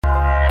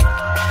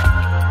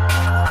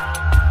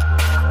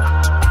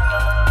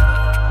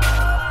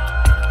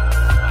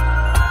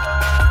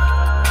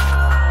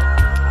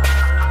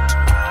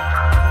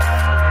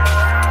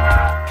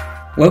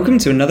Welcome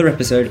to another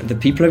episode of the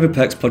People Over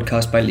Perks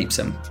podcast by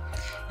Leapsome.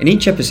 In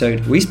each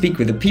episode, we speak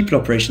with a people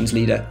operations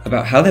leader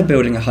about how they're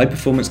building a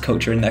high-performance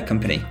culture in their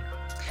company.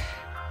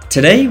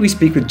 Today, we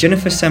speak with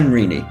Jennifer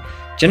Samrini.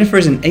 Jennifer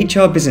is an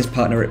HR business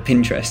partner at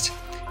Pinterest,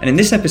 and in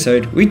this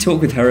episode, we talk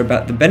with her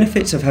about the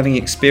benefits of having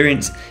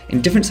experience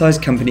in different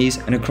sized companies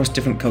and across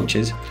different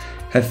cultures,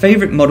 her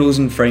favourite models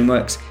and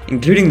frameworks,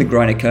 including the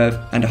Griner curve,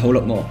 and a whole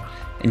lot more.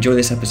 Enjoy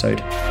this episode.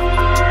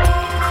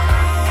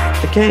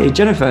 Okay,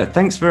 Jennifer,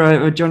 thanks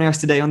for joining us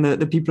today on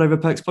the People Over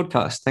Perks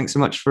podcast. Thanks so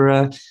much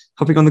for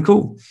hopping on the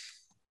call.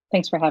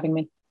 Thanks for having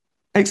me.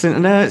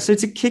 Excellent. And so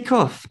to kick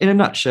off, in a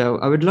nutshell,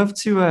 I would love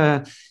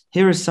to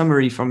hear a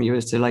summary from you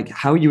as to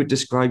how you would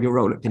describe your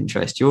role at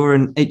Pinterest. You're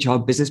an HR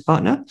business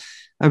partner,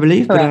 I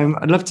believe, Correct.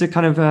 but I'd love to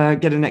kind of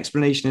get an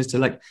explanation as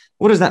to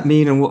what does that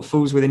mean and what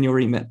falls within your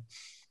remit?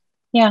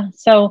 Yeah.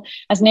 So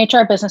as an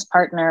HR business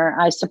partner,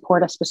 I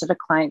support a specific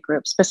client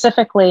group,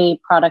 specifically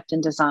product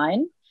and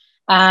design,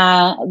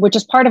 which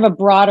is part of a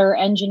broader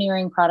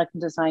engineering, product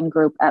and design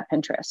group at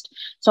Pinterest.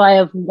 So I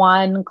have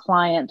one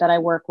client that I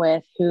work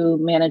with who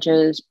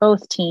manages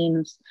both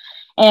teams.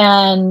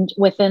 And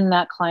within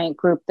that client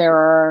group, there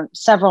are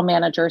several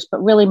managers,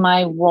 but really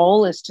my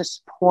role is to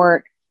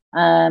support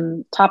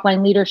top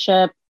line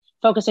leadership,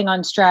 focusing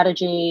on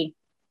strategy,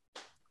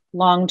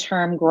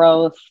 long-term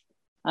growth,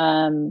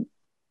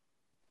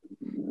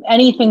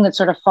 anything that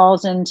sort of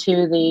falls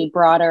into the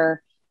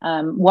broader,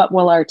 what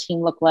will our team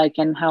look like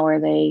and how are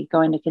they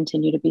going to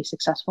continue to be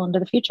successful into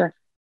the future?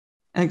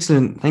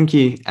 Excellent. Thank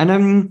you.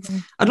 And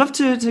I'd love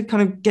to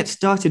kind of get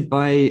started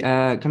by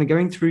kind of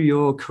going through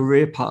your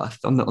career path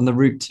on the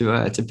route to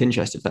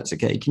Pinterest, if that's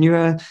okay. Can you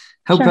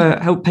help Sure.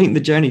 help paint the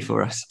journey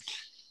for us?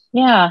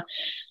 Yeah.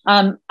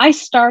 I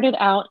started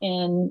out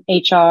in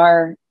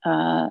HR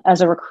as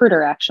a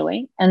recruiter,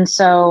 actually. And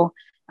so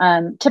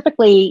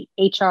typically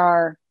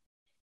HR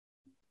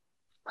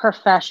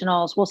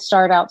professionals will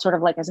start out sort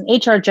of like as an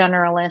HR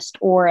generalist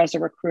or as a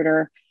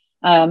recruiter,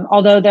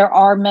 although there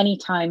are many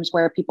times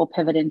where people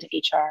pivot into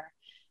HR.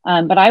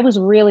 But I was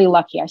really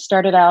lucky. I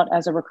started out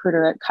as a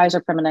recruiter at Kaiser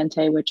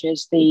Permanente, which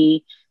is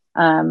the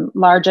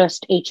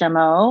largest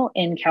HMO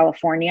in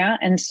California.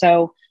 And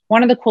so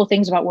one of the cool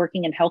things about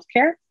working in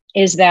healthcare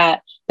is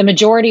that the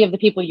majority of the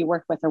people you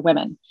work with are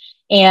women,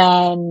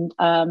 and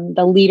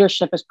the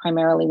leadership is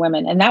primarily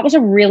women. And that was a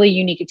really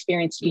unique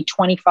experience to be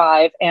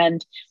 25.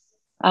 And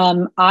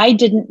I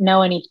didn't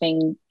know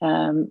anything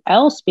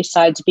else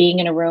besides being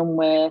in a room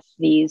with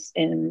these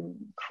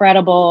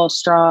incredible,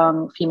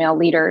 strong female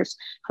leaders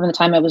from the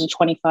time I was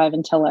 25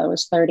 until I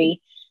was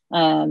 30.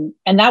 And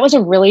that was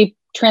a really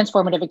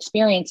transformative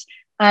experience,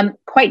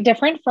 quite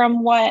different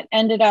from what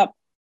ended up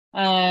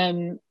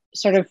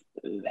sort of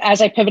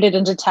as I pivoted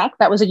into tech.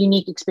 That was a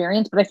unique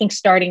experience, but I think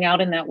starting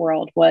out in that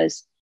world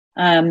was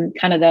kind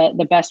of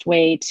the best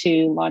way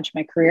to launch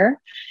my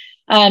career.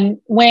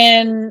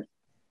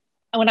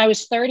 When I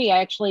was 30, I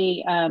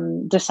actually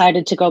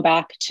decided to go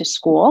back to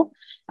school.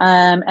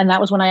 And that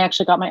was when I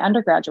actually got my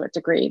undergraduate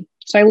degree.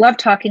 So I love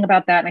talking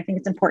about that. And I think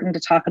it's important to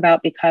talk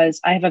about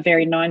because I have a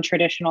very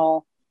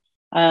non-traditional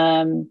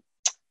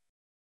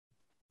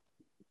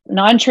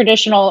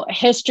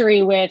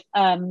history with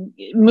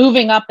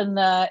moving up in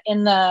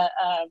the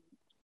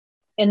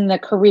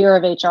career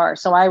of HR.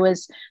 So I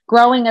was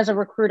growing as a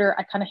recruiter.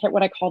 I kind of hit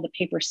what I call the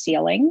paper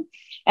ceiling.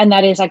 And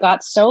that is I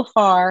got so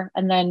far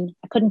and then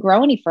I couldn't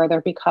grow any further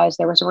because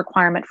there was a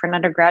requirement for an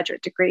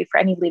undergraduate degree for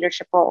any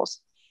leadership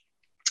roles.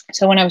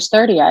 So when I was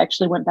 30, I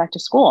actually went back to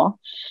school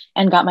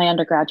and got my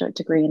undergraduate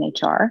degree in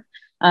HR.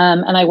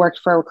 And I worked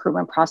for a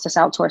recruitment process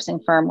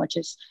outsourcing firm, which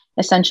is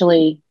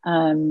essentially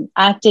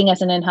acting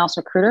as an in-house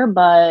recruiter,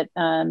 but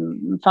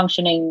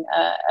functioning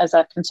as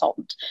a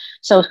consultant.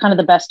 So it's kind of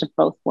the best of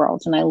both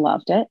worlds, and I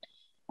loved it.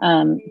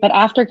 But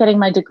after getting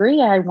my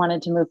degree, I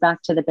wanted to move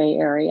back to the Bay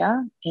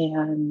Area.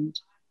 And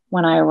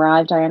when I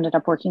arrived, I ended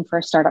up working for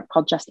a startup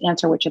called Just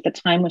Answer, which at the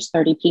time was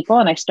 30 people.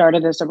 And I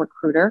started as a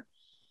recruiter.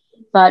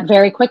 But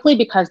very quickly,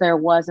 because there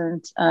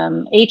wasn't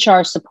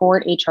HR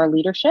support, HR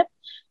leadership,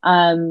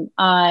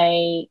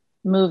 I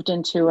moved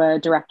into a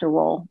director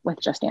role with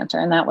Just Answer.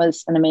 And that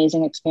was an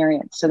amazing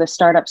experience. So the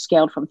startup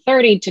scaled from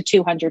 30 to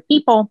 200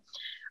 people,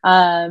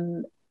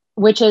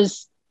 which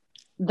is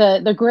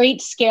the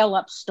great scale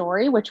up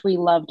story, which we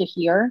love to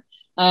hear.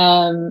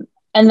 And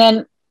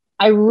then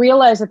I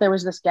realized that there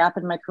was this gap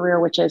in my career,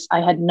 which is I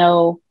had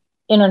no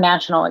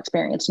international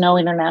experience, no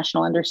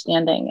international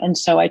understanding. And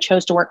so I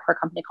chose to work for a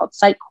company called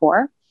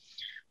Sitecore,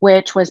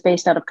 which was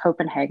based out of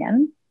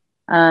Copenhagen.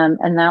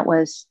 And that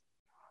was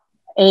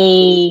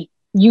a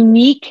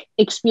unique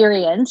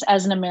experience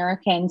as an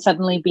American,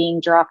 suddenly being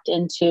dropped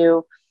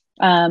into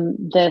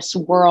this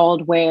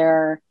world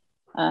where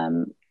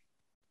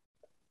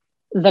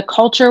the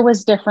culture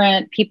was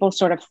different. People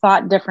sort of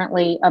thought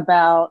differently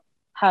about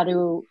how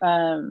to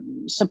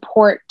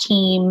support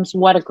teams,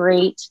 what a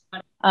great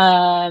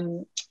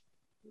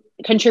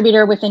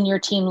contributor within your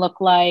team looked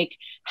like,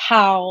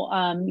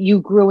 how you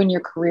grew in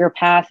your career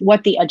path,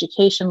 what the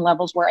education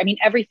levels were. I mean,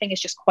 everything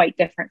is just quite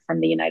different from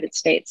the United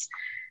States.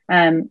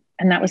 And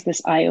And that was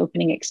this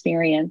eye-opening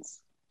experience.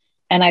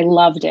 And I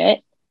loved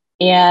it.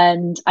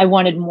 And I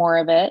wanted more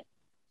of it.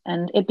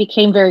 And it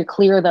became very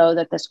clear, though,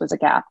 that this was a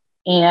gap,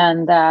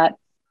 and that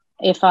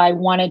if I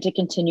wanted to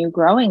continue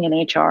growing in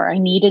HR, I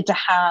needed to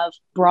have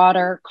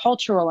broader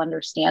cultural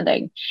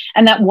understanding.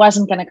 And that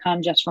wasn't going to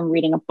come just from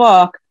reading a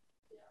book.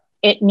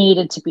 It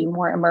needed to be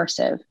more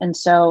immersive. And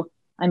so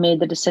I made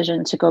the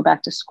decision to go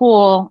back to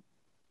school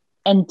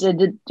and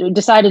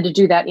decided to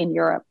do that in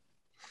Europe.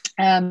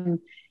 And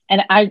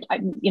I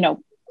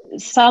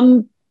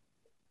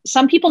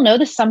some people know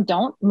this, some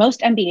don't. Most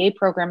MBA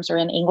programs are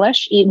in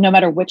English, no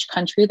matter which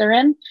country they're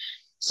in.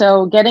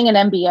 So getting an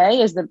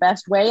MBA is the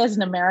best way as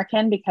an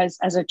American, because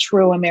as a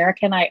true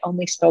American, I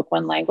only spoke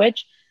one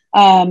language,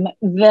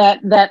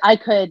 that I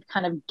could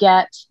kind of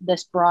get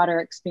this broader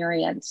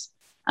experience,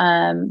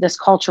 this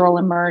cultural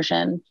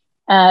immersion,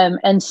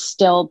 and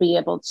still be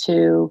able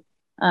to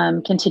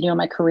continue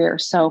my career.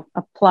 So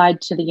applied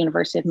to the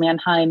University of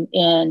Mannheim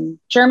in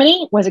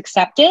Germany, was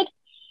accepted.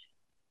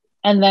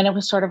 And then it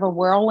was sort of a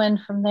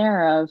whirlwind from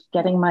there of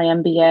getting my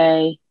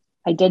MBA.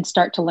 I did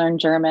start to learn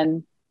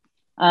German.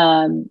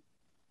 And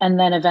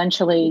then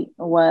eventually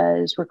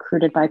was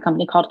recruited by a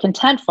company called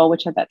Contentful,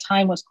 which at that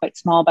time was quite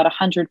small, about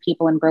 100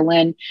 people in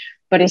Berlin,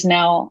 but is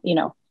now,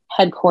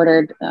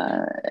 headquartered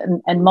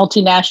and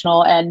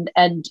multinational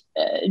and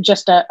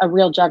just a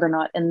real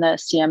juggernaut in the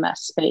CMS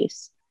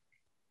space.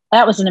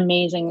 That was an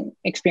amazing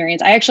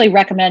experience. I actually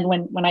recommend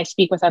when I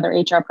speak with other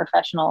HR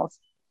professionals,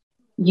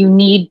 you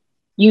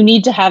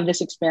need to have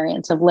this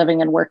experience of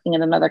living and working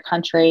in another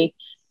country.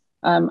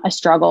 I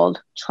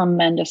struggled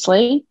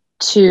tremendously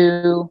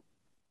to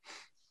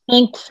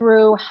think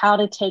through how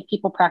to take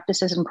people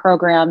practices and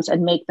programs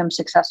and make them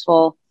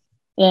successful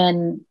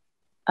in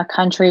a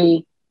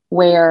country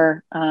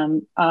where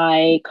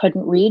I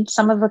couldn't read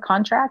some of the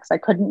contracts. I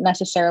couldn't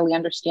necessarily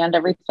understand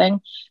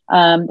everything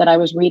that I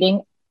was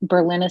reading.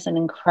 Berlin is an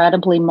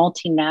incredibly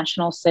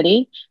multinational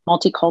city,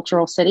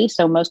 multicultural city.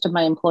 So most of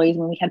my employees,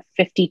 when we had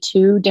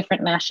 52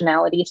 different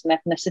nationalities and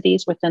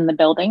ethnicities within the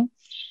building.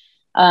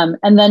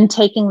 And then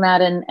taking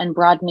that and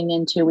broadening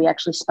into, we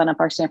actually spun up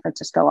our San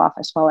Francisco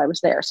office while I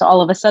was there. So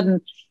all of a sudden,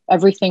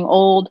 everything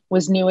old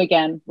was new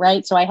again,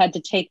 right? So I had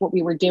to take what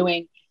we were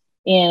doing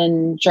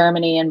in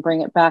Germany and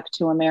bring it back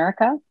to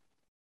America.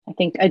 I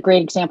think a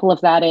great example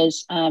of that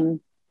is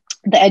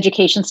the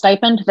education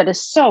stipend that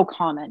is so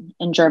common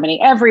in Germany.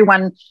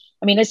 Everyone,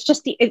 it's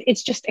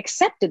just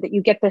accepted that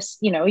you get this,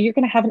 you're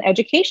going to have an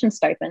education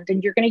stipend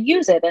and you're going to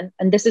use it.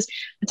 And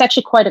it's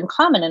actually quite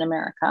uncommon in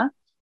America.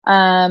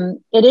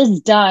 It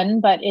is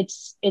done, but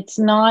it's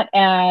not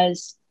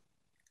as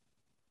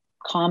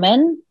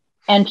common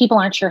and people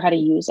aren't sure how to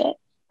use it.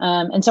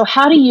 And so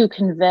how do you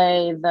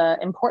convey the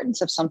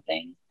importance of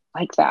something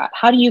like that?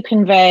 How do you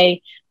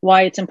convey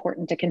why it's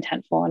important to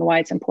Contentful and why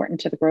it's important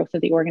to the growth of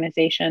the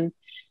organization?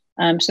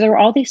 So there were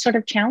all these sort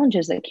of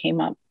challenges that came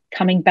up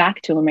coming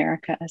back to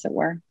America, as it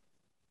were.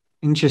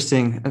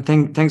 Interesting.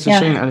 Thanks for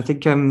sharing that. I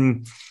think,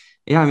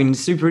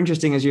 super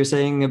interesting, as you were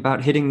saying,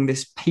 about hitting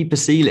this paper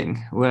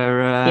ceiling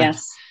where,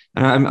 yes.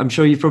 I'm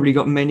sure you've probably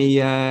got many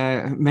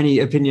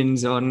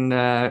opinions on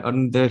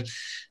the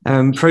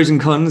pros and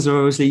cons of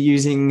obviously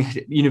using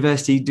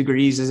university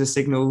degrees as a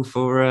signal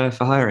for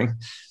hiring.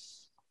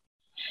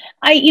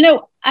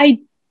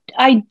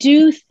 I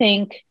do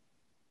think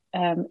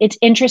it's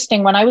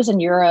interesting. When I was in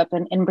Europe,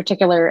 and in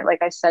particular,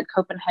 like I said,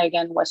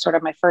 Copenhagen was sort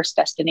of my first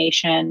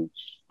destination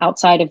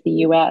outside of the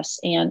US,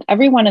 and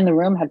everyone in the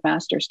room had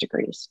master's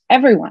degrees.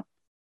 Everyone.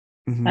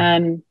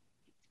 Mm-hmm.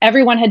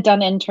 Everyone had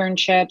done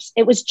internships.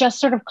 It was just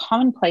sort of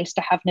commonplace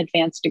to have an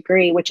advanced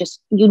degree, which is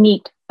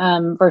unique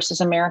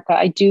versus America.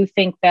 I do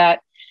think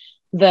that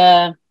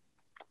the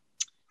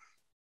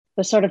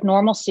sort of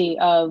normalcy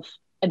of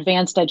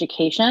advanced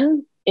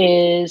education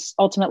is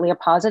ultimately a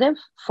positive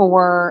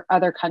for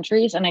other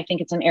countries. And I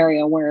think it's an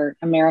area where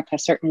America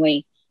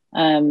certainly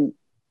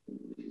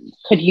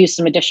could use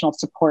some additional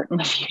support in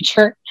the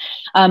future.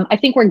 I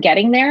think we're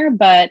getting there,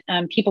 but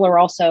people are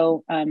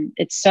also,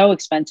 it's so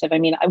expensive.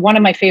 One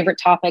of my favorite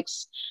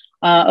topics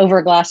over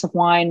a glass of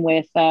wine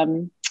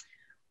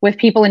with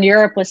people in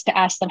Europe was to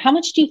ask them, how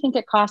much do you think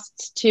it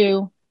costs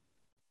to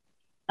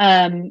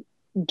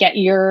get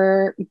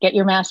your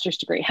master's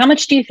degree? How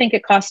much do you think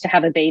it costs to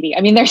have a baby?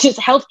 There's just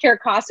healthcare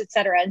costs, et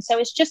cetera. And so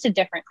it's just a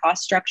different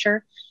cost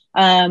structure.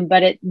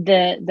 But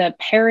the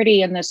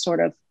parity and the sort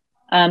of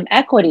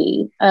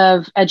equity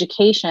of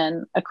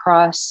education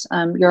across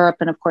Europe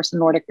and of course the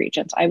Nordic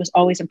regions, I was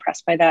always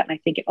impressed by that. And I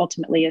think it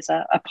ultimately is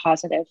a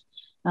positive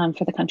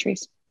for the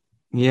countries.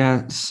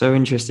 Yeah, so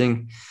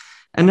interesting.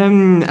 And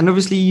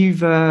obviously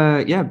you've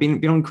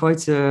been on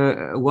quite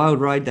a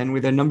wild ride then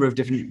with a number of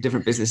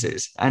different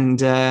businesses.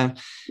 And yes.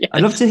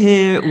 I'd love to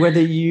hear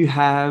whether you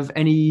have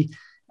any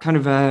kind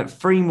of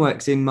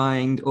frameworks in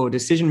mind or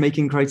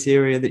decision-making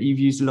criteria that you've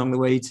used along the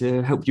way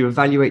to help you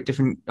evaluate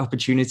different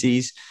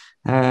opportunities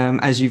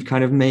as you've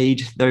kind of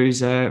made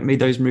those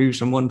moves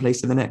from one place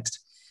to the next.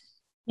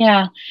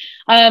 Yeah.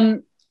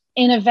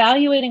 In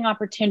evaluating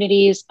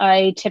opportunities,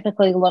 I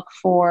typically look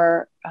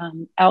for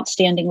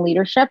outstanding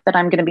leadership that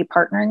I'm going to be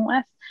partnering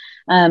with.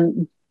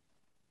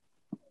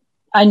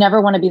 I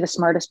never want to be the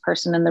smartest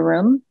person in the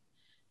room.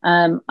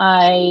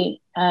 I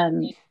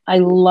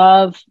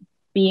love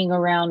being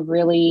around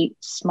really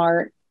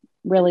smart,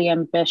 really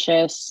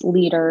ambitious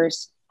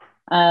leaders.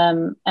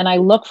 And I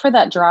look for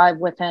that drive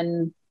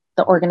within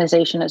the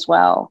organization as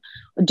well.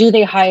 Do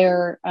they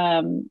hire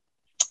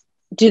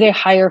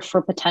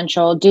for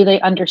potential? Do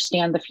they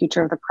understand the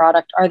future of the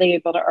product? Are they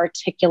able to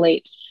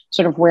articulate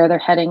sort of where they're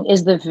heading?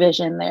 Is the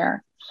vision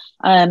there?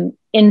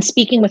 In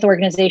speaking with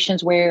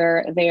organizations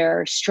where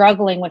they're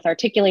struggling with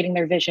articulating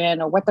their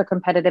vision or what their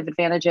competitive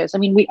advantage is, I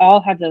mean, we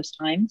all have those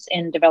times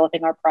in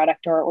developing our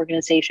product or our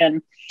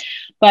organization.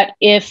 But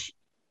if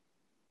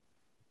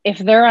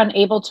they're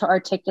unable to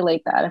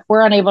articulate that, if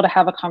we're unable to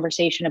have a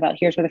conversation about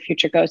here's where the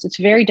future goes, it's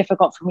very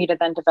difficult for me to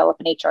then develop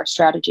an HR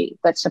strategy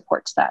that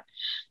supports that.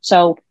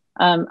 So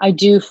I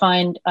do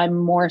find I'm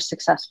more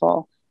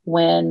successful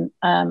when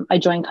I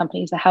join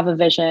companies that have a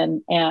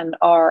vision and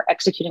are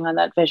executing on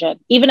that vision,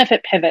 even if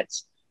it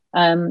pivots,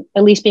 at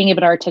least being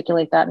able to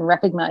articulate that and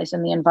recognize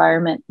in the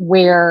environment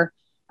where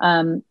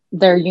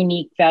their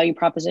unique value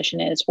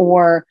proposition is,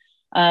 or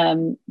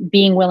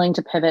being willing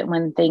to pivot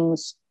when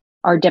things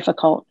are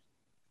difficult.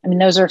 I mean,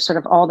 those are sort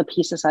of all the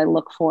pieces I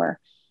look for.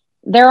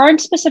 There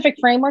aren't specific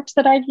frameworks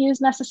that I've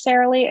used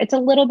necessarily. It's a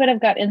little bit of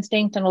gut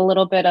instinct and a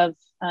little bit of,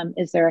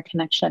 is there a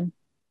connection?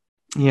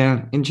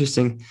 Yeah,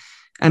 interesting.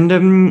 And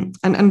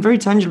very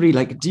tangibly,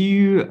 like, do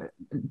you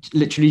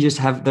literally just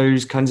have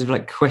those kinds of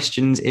like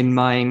questions in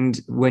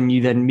mind when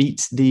you then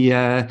meet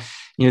the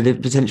the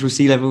potential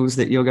C-levels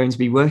that you're going to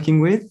be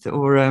working with,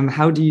 or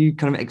how do you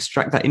kind of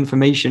extract that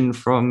information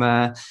from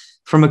a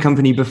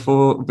company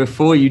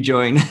before you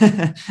join?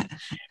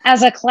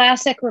 As a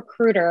classic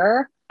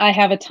recruiter, I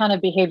have a ton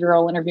of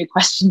behavioral interview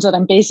questions that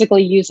I'm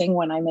basically using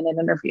when I'm in an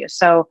interview.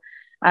 So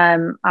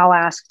I'll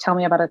ask, tell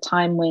me about a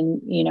time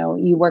when,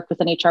 you worked with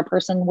an HR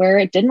person where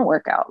it didn't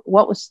work out.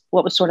 What was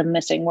sort of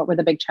missing? What were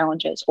the big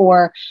challenges?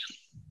 Or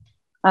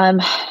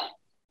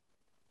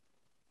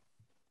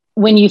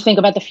when you think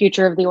about the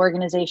future of the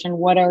organization,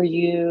 what are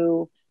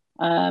you,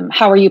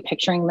 how are you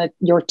picturing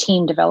your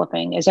team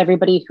developing? Is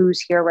everybody who's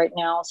here right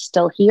now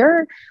still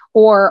here?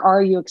 Or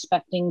are you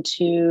expecting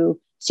to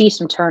see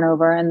some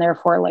turnover, and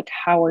therefore, like,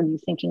 how are you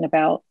thinking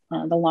about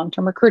the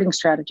long-term recruiting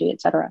strategy,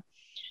 et cetera?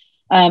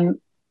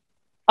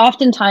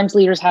 Oftentimes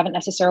leaders haven't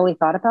necessarily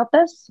thought about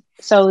this.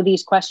 So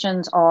these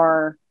questions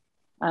are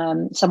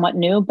somewhat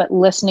new, but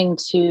listening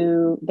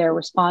to their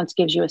response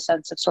gives you a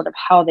sense of sort of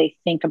how they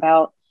think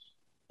about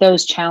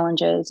those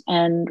challenges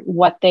and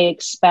what they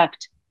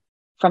expect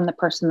from the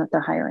person that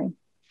they're hiring.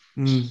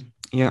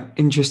 Yeah,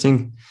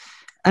 interesting.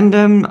 And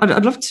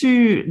I'd love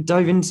to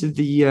dive into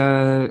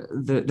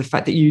the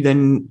fact that you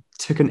then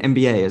took an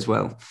MBA as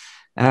well.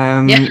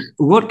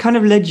 What kind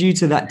of led you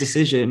to that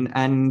decision,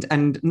 and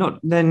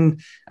then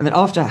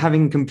after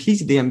having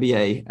completed the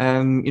MBA,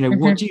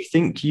 what do you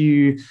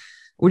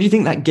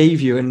think that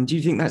gave you, and do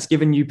you think that's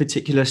given you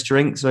particular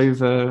strengths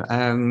over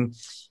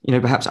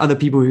perhaps other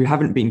people who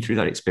haven't been through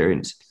that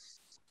experience?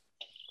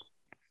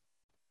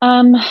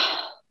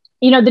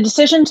 The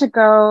decision to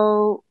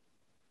go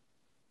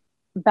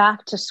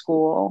back to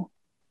school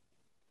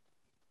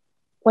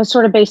was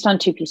sort of based on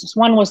two pieces.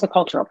 One was the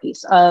cultural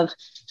piece of,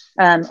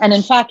 and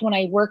in fact, when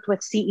I worked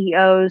with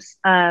CEOs,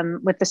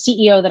 with the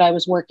CEO that I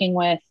was working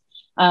with,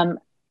 when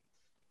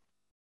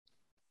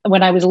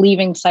I was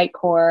leaving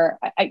Sitecore,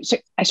 I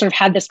sort of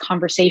had this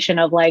conversation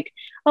of like,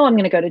 oh, I'm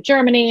going to go to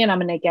Germany and I'm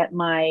going to get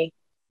my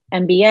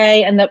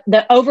MBA. And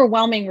the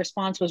overwhelming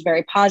response was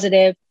very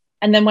positive.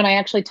 And then when I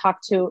actually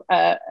talked to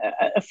a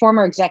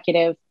former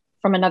executive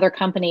from another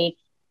company,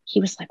 he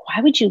was like,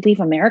 why would you leave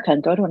America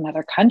and go to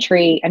another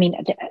country? I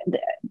mean,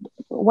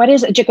 what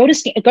is it? Go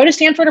to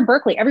Stanford or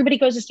Berkeley. Everybody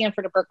goes to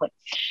Stanford or Berkeley.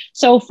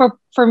 So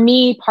for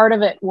me, part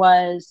of it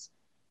was,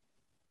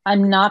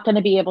 I'm not going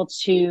to be able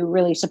to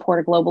really support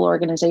a global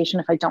organization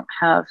if I don't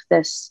have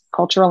this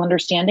cultural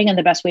understanding. And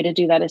the best way to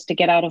do that is to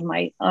get out of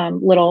my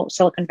little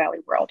Silicon Valley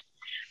world.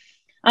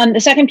 The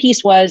second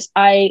piece was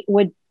I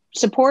would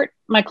support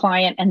my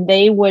client and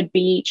they would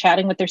be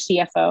chatting with their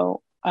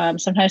CFO.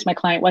 Sometimes my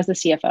client was the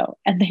CFO,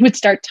 and they would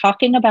start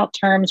talking about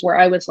terms where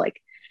I was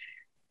like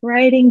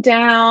writing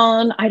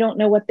down, I don't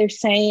know what they're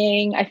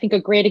saying. I think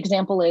a great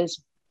example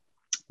is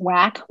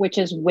WACC, which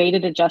is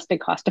weighted adjusted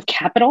cost of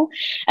capital.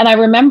 And I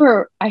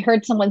remember I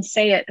heard someone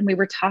say it, and we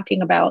were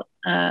talking about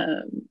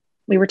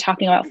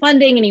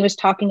funding, and he was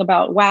talking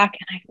about WACC,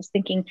 and I was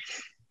thinking,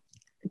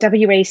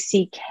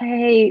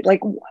 WACK, like,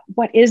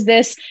 what is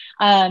this?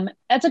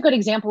 That's a good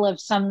example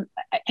of I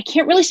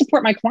can't really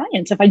support my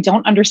clients if I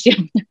don't understand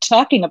what they're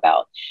talking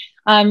about.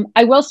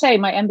 I will say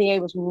my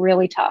MBA was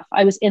really tough.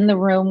 I was in the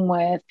room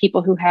with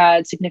people who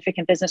had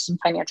significant business and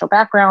financial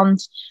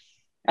backgrounds.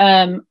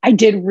 I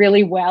did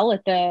really well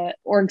at the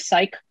org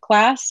psych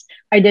class.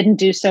 I didn't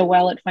do so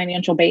well at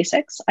financial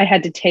basics. I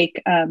had to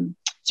take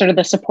sort of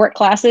the support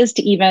classes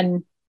to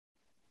even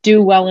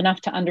do well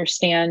enough to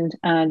understand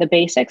the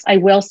basics. I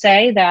will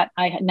say that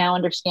I now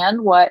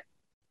understand what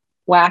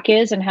WAC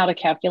is and how to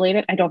calculate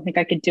it. I don't think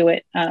I could do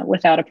it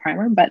without a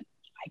primer, but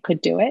I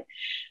could do it.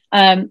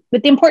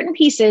 But the important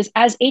piece is,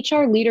 as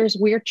HR leaders,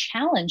 we're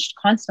challenged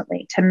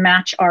constantly to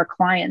match our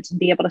clients and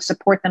be able to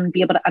support them and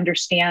be able to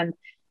understand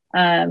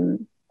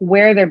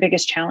where their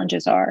biggest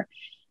challenges are.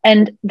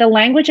 And the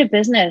language of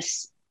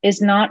business is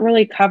not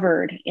really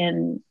covered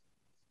in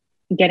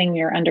getting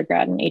your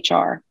undergrad in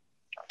HR.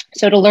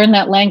 So to learn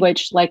that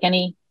language, like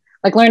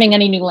learning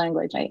any new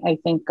language, I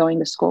think going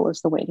to school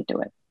is the way to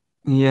do it.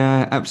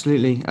 Yeah,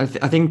 absolutely. I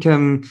think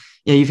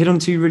you've hit on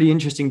two really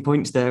interesting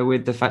points there,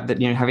 with the fact that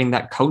having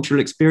that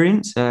cultural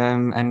experience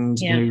and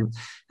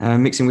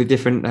mixing with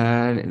different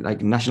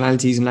like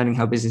nationalities and learning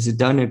how business is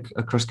done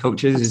across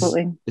cultures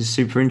is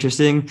super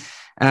interesting.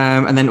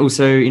 And then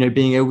also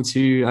being able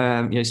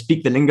to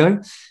speak the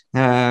lingo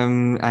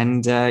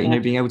and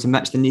being able to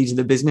match the needs of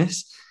the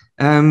business.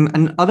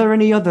 And are there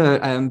any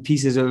other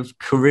pieces of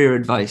career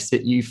advice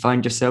that you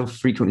find yourself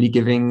frequently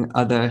giving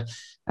other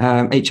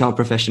HR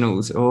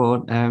professionals, or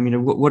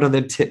what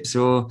other tips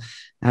or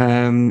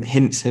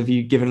hints have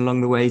you given along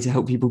the way to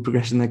help people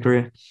progress in their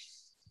career?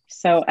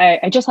 So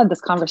I just had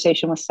this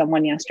conversation with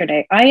someone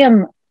yesterday. I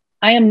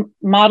am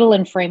model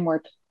and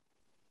framework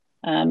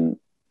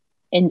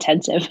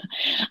intensive.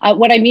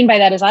 What I mean by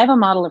that is I have a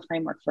model of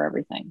framework for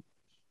everything.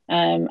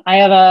 I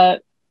have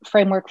a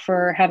framework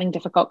for having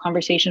difficult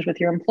conversations with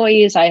your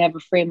employees. I have a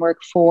framework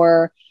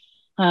for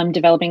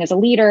developing as a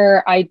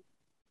leader. I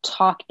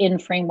talk in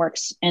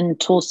frameworks and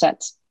tool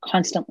sets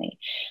constantly.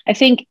 I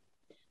think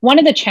one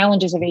of the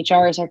challenges of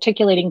HR is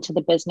articulating to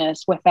the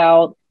business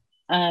without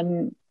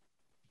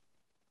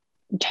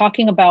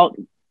talking about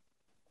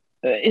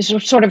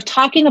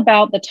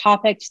the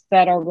topics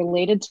that are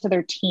related to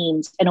their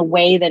teams in a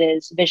way that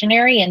is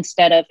visionary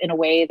instead of in a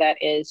way that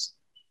is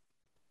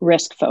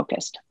risk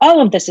focused. All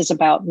of this is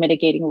about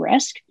mitigating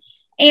risk.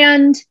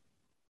 And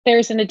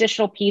there's an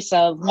additional piece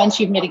of, once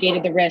you've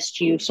mitigated the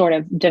risk, you sort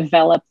of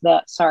develop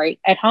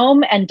at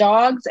home and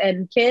dogs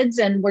and kids,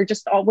 and we're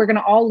going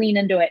to all lean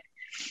into it.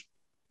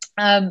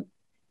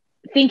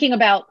 Thinking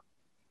about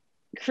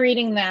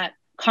creating that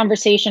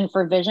conversation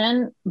for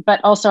vision, but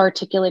also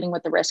articulating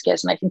what the risk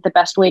is. And I think the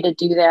best way to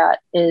do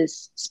that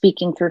is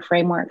speaking through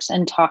frameworks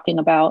and talking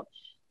about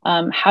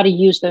how to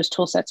use those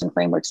tool sets and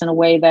frameworks in a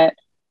way that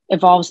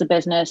evolves the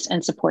business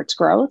and supports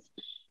growth.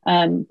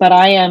 But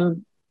I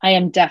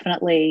am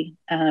definitely,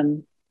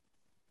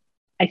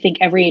 I think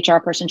every HR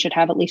person should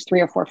have at least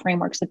 3 or 4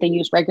 frameworks that they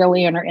use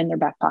regularly and are in their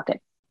back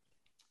pocket.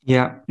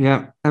 Yeah,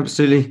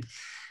 absolutely.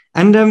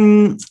 And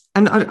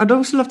I'd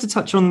also love to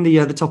touch on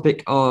the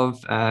topic of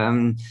sort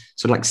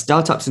of like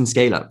startups and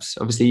scale ups.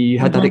 Obviously, you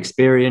had that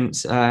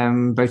experience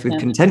both with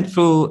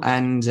Contentful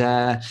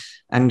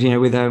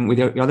and with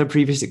your other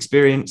previous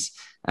experience,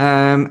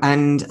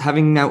 and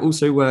having now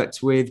also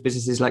worked with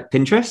businesses like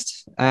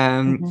Pinterest.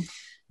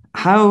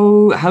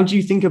 How do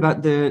you think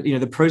about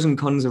the pros and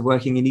cons of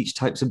working in each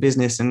types of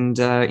business, and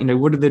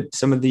what are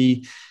some of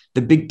the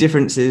big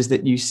differences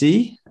that you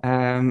see,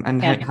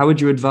 and how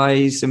would you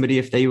advise somebody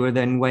if they were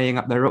then weighing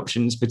up their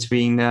options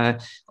between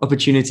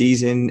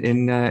opportunities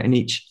in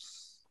each?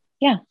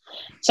 Yeah,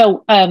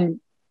 so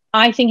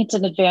I think it's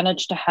an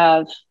advantage to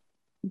have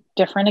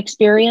different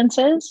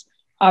experiences,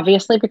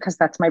 obviously, because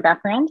that's my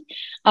background.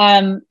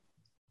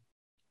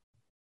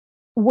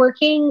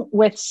 Working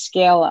with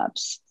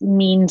scale-ups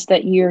means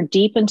that you're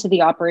deep into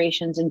the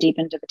operations and deep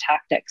into the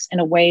tactics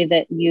in a way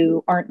that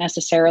you aren't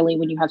necessarily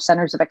when you have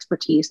centers of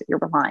expertise that you're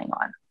relying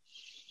on.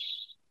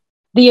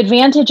 The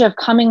advantage of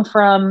coming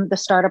from the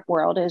startup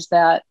world is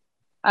that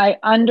I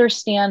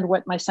understand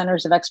what my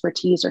centers of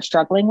expertise are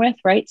struggling with,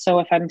 right? So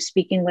if I'm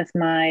speaking with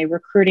my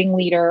recruiting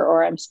leader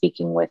or I'm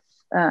speaking with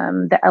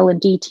the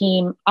L&D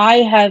team, I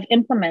have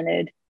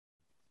implemented,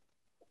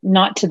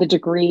 not to the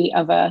degree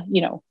of a,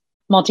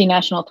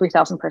 multinational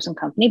 3,000 person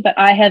company, but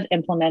I have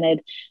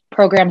implemented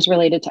programs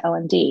related to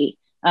L&D.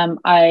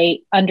 I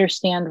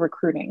understand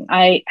recruiting.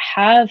 I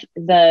have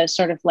the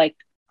sort of like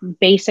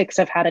basics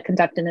of how to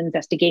conduct an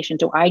investigation.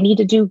 Do I need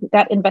to do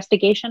that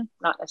investigation?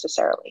 Not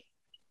necessarily.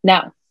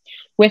 Now,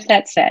 with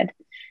that said,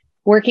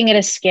 working at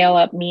a scale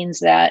up means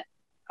that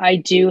I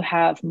do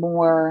have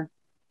more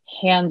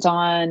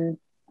hands-on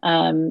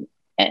and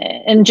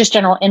just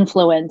general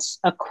influence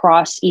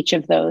across each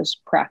of those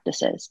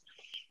practices.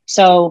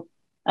 So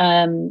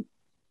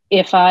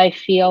if I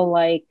feel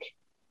like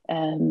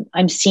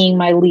I'm seeing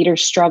my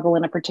leaders struggle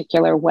in a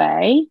particular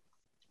way,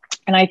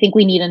 and I think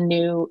we need a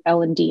new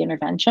L&D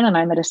intervention, and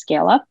I'm at a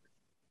scale up,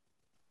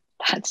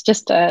 that's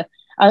just a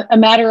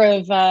matter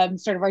of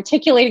sort of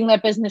articulating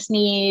that business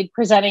need,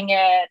 presenting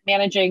it,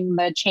 managing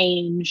the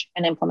change,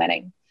 and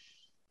implementing.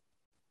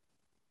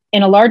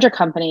 In a larger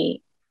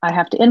company, I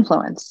have to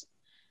influence.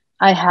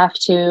 I have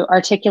to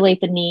articulate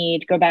the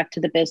need, go back to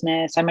the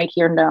business. I might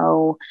hear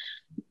no.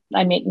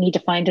 I may need to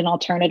find an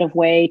alternative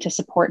way to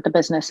support the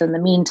business in the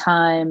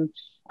meantime.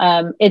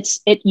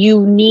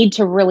 You need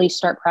to really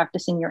start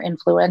practicing your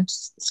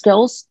influence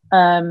skills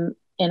in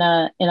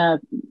a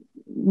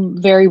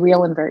very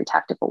real and very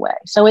tactical way.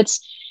 So it's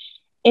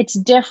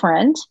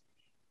different.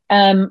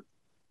 But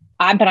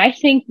I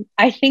think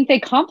they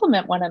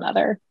complement one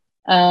another.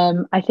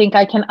 I think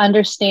I can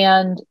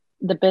understand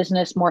the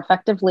business more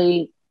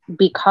effectively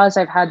because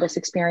I've had this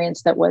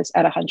experience that was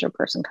at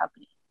 100-person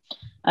company.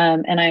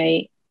 And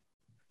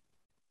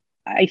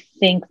I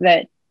think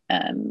that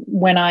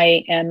when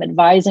I am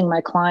advising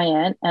my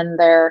client and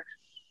they're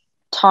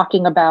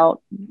talking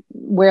about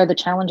where the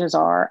challenges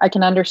are, I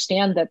can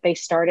understand that they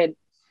started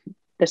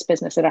this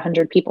business at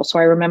 100 people. So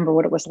I remember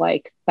what it was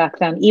like back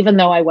then, even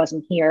though I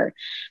wasn't here.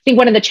 I think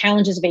one of the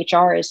challenges of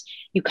HR is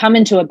you come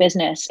into a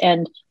business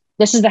and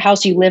this is the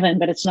house you live in,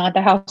 but it's not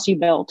the house you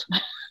built.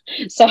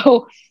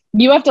 So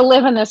you have to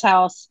live in this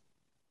house.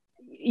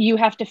 You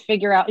have to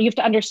figure out, you have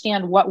to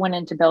understand what went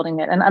into building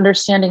it, and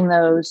understanding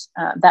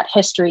that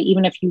history,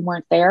 even if you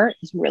weren't there,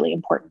 is really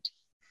important.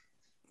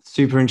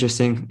 Super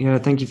interesting. Yeah.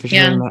 Thank you for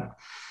sharing that.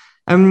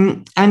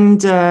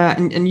 And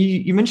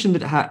you mentioned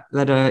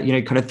that you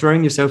know, kind of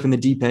throwing yourself in the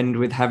deep end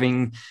with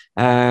having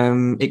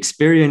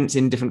experience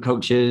in different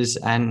cultures,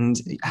 and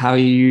how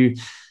you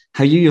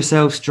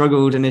yourself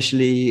struggled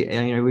initially,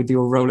 you know, with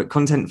your role at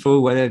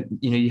Contentful, where,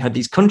 you know, you had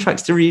these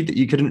contracts to read that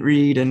you couldn't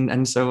read,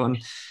 and so on.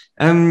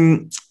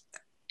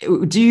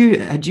 Do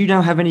you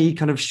now have any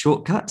kind of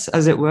shortcuts,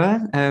 as it were,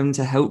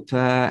 to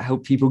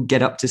help people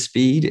get up to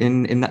speed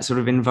in that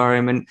sort of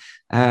environment,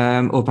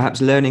 or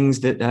perhaps learnings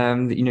that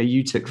you know,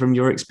 you took from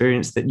your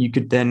experience that you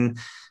could then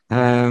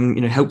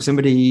you know, help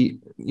somebody,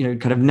 you know,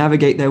 kind of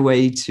navigate their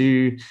way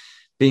to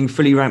being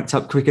fully ramped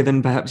up quicker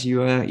than perhaps you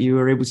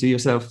were able to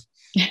yourself?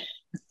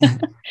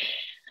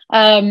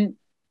 Having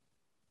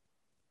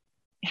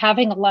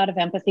a lot of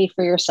empathy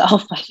for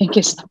yourself, I think,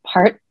 is the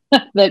part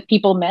that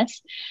people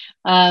miss.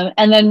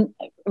 And then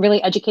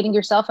really educating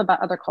yourself about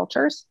other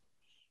cultures.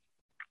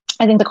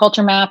 I think the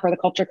culture map or the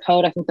culture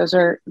code, I think those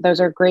are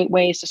great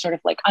ways to sort of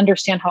like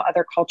understand how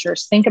other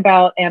cultures think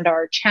about and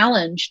are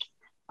challenged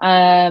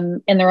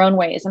in their own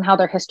ways, and how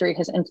their history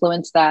has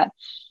influenced that.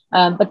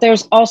 But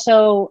there's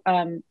also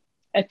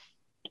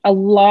a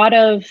lot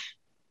of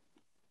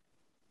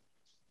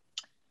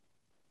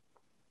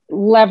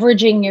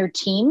leveraging your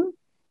team.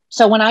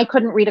 So when I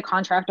couldn't read a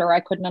contract or I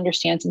couldn't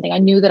understand something, I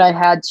knew that I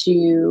had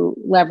to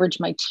leverage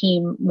my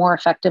team more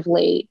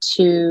effectively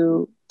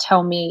to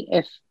tell me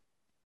if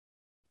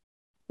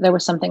there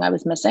was something I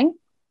was missing,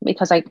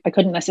 because I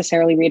couldn't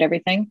necessarily read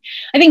everything.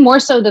 I think more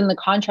so than the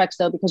contracts,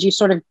 though, because you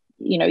sort of,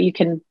 you know, you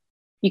can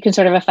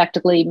sort of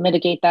effectively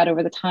mitigate that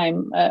over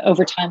time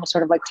with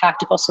sort of like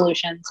tactical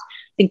solutions.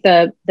 I think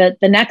the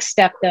next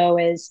step, though,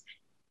 is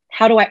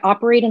how do I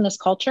operate in this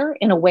culture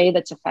in a way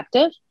that's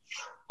effective?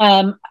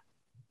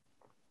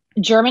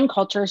 German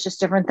culture is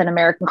just different than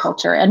American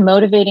culture, and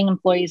motivating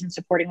employees and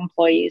supporting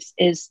employees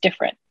is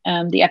different.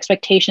 The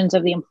expectations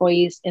of the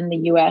employees in the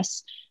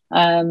US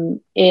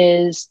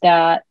is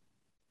that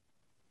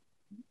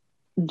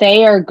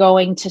they are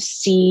going to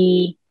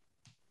see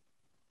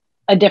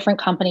a different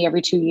company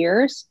every 2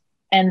 years,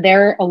 and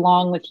they're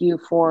along with you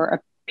for a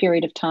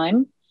period of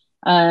time.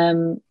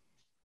 And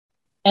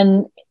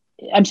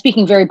I'm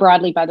speaking very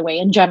broadly, by the way,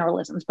 in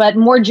generalisms, but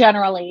more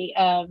generally,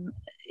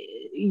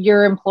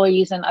 your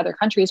employees in other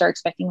countries are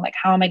expecting, like,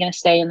 how am I going to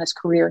stay in this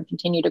career and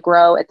continue to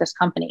grow at this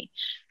company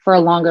for a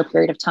longer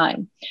period of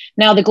time?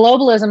 Now, the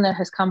globalism that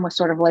has come with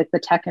sort of like the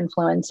tech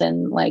influence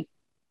and like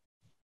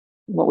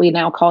what we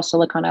now call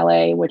Silicon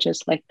LA, which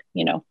is like,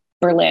 you know,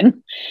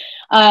 Berlin,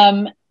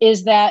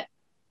 is that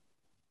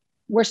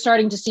we're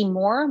starting to see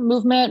more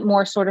movement,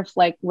 more sort of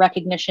like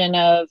recognition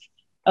of,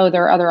 oh,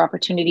 there are other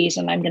opportunities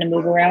and I'm going to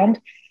move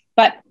around.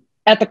 But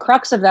at the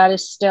crux of that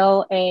is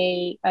still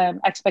a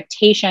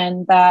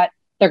expectation that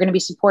they're going to be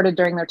supported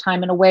during their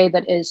time in a way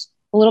that is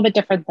a little bit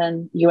different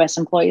than US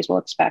employees will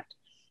expect.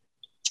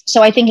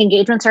 So I think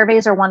engagement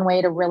surveys are one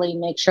way to really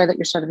make sure that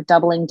you're sort of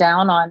doubling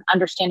down on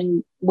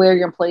understanding where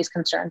your employees'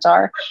 concerns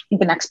are. I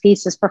think the next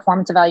piece is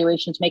performance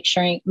evaluations,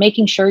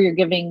 making sure you're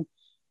giving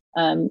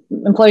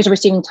employees are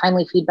receiving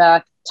timely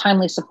feedback,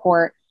 timely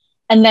support,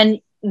 and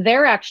then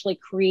they're actually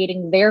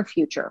creating their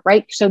future,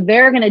 right? So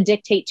they're going to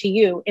dictate to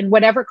you in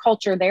whatever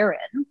culture they're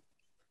in,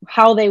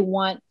 how they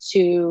want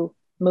to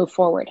move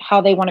forward,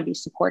 how they want to be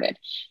supported,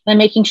 and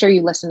making sure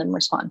you listen and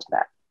respond to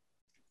that.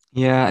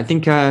 Yeah, I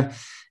think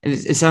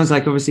it sounds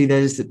like obviously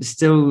there's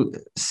still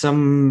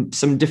some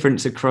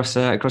difference across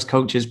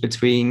cultures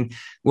between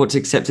what's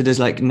accepted as,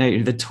 like, you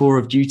know, the tour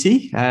of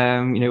duty,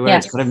 you know, where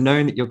It's kind of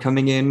known that you're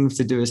coming in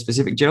to do a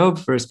specific job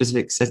for a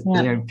specific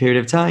you know, period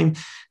of time,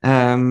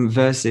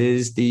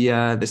 versus the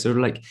sort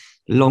of like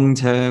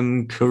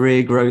long-term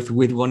career growth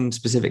with one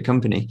specific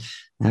company,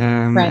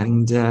 right.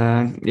 And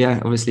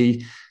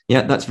obviously,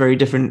 that's very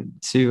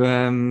different to you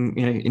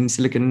know, in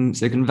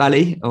Silicon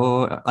Valley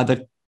or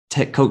other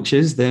tech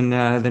cultures than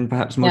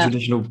perhaps more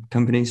traditional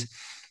companies.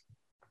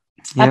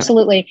 Yeah.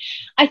 Absolutely.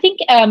 I think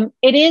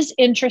it is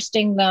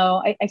interesting,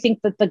 though. I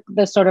think that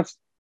the sort of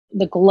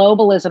the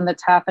globalism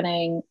that's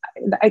happening,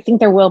 I think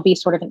there will be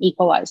sort of an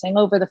equalizing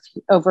over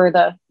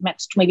the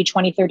next maybe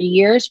 20, 30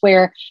 years,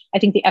 where I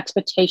think the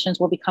expectations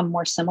will become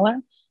more similar.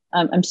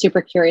 I'm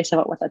super curious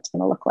about what that's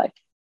going to look like.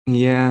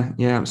 Yeah,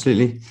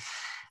 absolutely.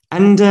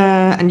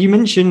 And you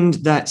mentioned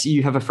that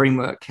you have a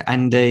framework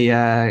and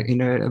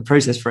a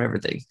process for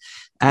everything.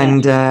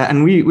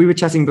 And we were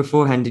chatting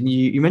beforehand, and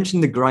you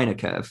mentioned the Greiner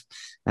curve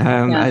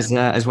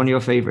as one of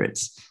your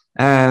favorites.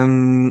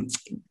 Can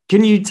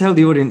you tell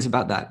the audience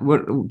about that?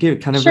 Give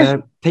kind of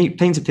Sure.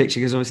 Paint a picture,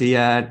 because obviously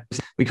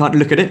we can't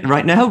look at it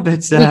right now,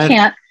 but we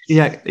can't.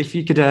 Yeah, if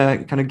you could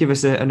kind of give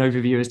us an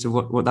overview as to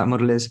what that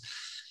model is.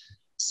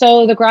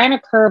 So the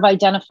Greiner curve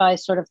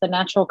identifies sort of the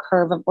natural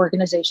curve of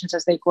organizations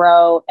as they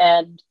grow,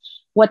 and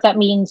what that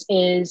means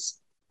is,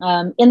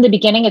 in the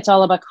beginning, it's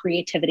all about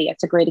creativity.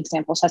 It's a great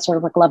example. So that's sort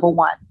of like level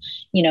one.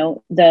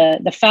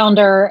 The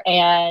founder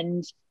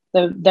and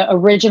the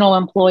original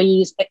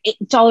employees.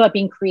 It's all about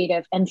being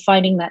creative and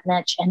finding that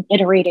niche and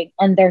iterating.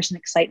 And there's an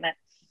excitement.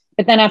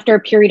 But then after a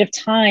period of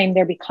time,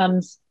 there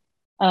becomes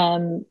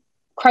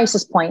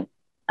crisis point.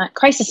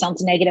 Crisis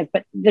sounds negative,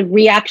 but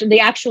the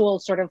actual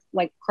sort of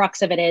like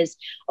crux of it is,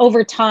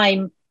 over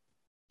time,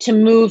 to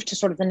move to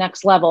sort of the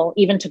next level,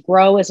 even to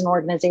grow as an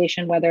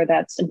organization, whether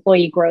that's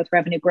employee growth,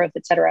 revenue growth,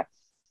 et cetera,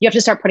 you have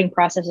to start putting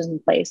processes in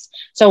place.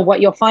 So what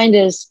you'll find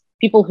is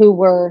people who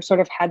were sort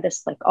of had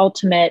this like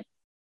ultimate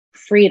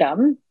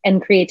freedom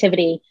and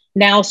creativity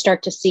now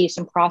start to see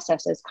some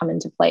processes come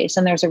into place.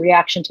 And there's a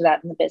reaction to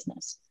that in the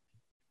business.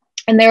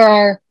 And there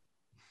are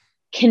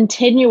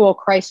continual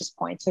crisis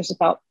points. There's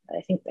about,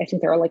 I think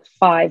there are like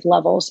 5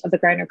 levels of the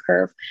Greiner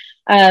curve.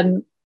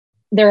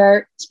 There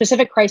are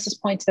specific crisis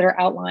points that are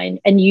outlined,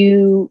 and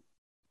you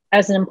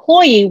as an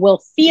employee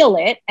will feel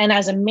it. And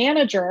as a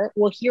manager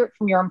will hear it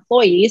from your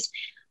employees.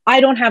 I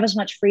don't have as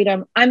much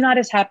freedom. I'm not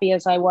as happy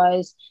as I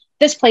was.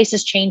 This place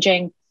is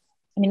changing.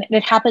 I mean,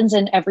 it happens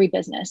in every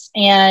business,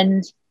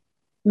 and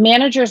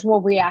managers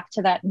will react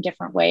to that in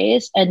different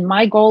ways. And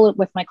my goal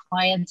with my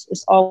clients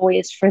is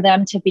always for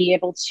them to be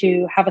able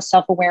to have a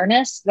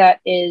self-awareness that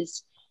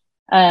is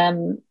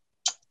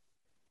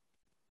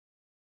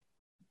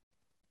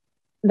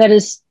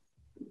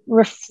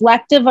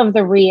reflective of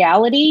the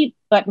reality,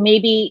 but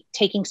maybe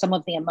taking some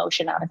of the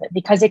emotion out of it,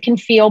 because it can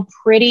feel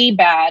pretty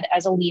bad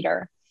as a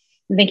leader.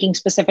 I'm thinking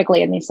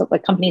specifically in these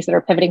like companies that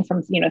are pivoting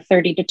from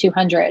 30 to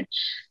 200,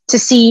 to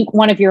see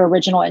one of your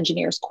original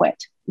engineers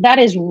quit. That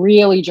is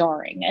really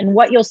jarring. And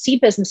what you'll see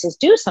businesses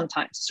do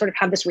sometimes is sort of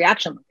have this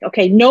reaction, like,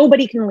 okay,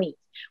 nobody can leave.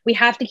 We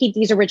have to keep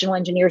these original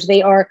engineers.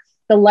 They are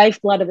the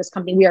lifeblood of this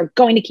company. We are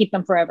going to keep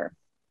them forever.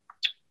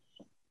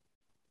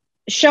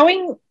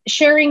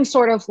 Sharing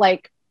sort of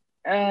like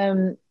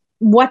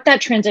what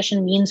that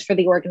transition means for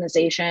the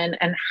organization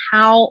and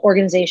how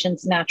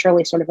organizations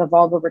naturally sort of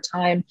evolve over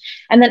time.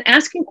 And then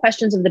asking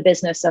questions of the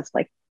business of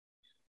like,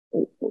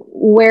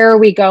 where are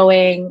we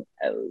going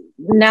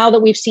now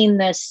that we've seen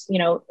this?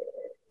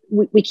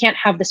 We can't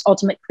have this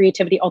ultimate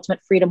creativity,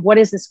 ultimate freedom. What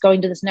is this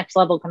going to this next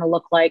level going to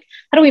look like?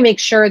 How do we make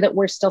sure that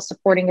we're still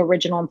supporting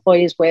original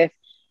employees with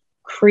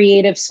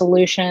creative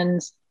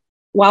solutions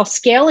while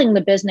scaling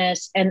the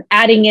business and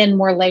adding in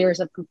more layers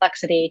of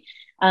complexity?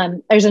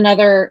 There's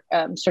another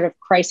sort of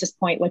crisis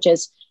point, which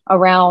is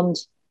around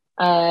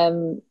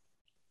red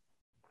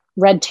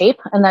tape.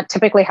 And that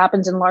typically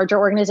happens in larger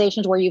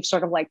organizations where you've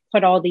sort of like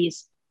put all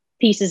these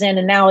pieces in,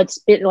 and now it's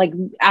like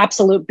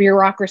absolute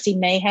bureaucracy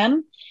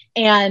mayhem.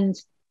 And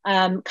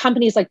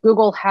companies like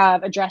Google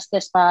have addressed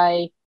this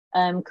by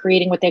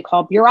creating what they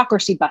call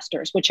bureaucracy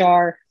busters, which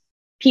are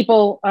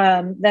people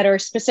that are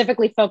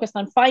specifically focused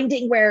on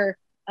finding where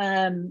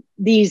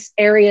these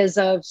areas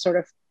of sort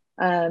of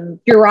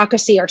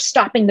bureaucracy are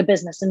stopping the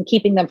business and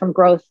keeping them from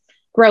growth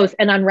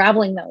and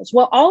unraveling those.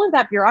 Well, all of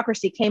that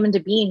bureaucracy came into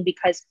being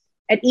because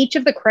at each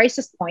of the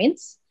crisis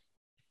points,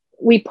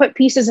 we put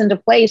pieces into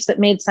place that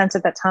made sense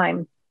at that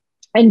time.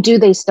 And do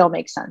they still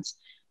make sense?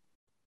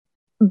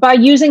 By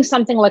using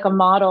something like a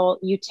model,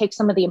 you take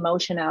some of the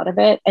emotion out of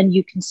it, and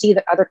you can see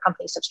that other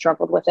companies have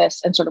struggled with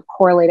this and sort of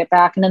correlate it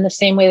back. And in the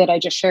same way that I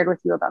just shared with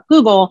you about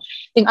Google,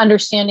 I think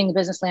understanding the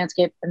business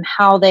landscape and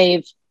how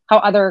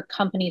other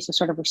companies have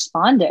sort of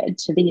responded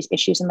to these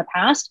issues in the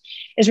past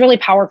is really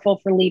powerful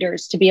for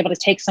leaders to be able to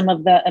take some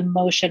of the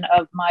emotion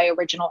of my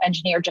original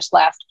engineer just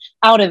left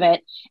out of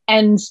it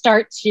and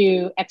start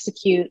to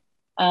execute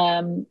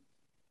in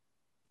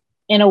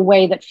a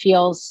way that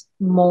feels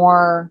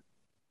more,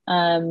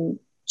 the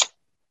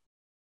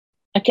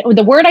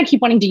word I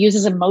keep wanting to use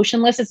is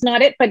emotionless. It's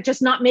not it, but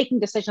just not making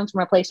decisions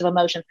from a place of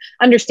emotion,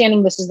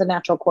 understanding this is the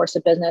natural course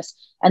of business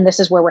and this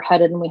is where we're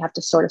headed, and we have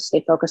to sort of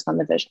stay focused on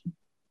the vision.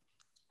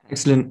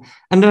 Excellent.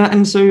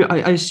 And so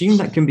I assume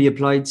that can be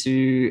applied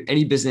to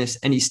any business,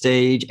 any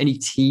stage, any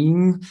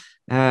team.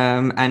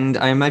 And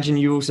I imagine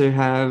you also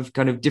have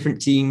kind of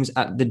different teams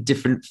at the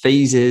different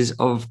phases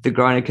of the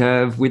Greiner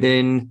curve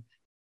within,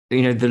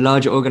 the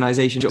larger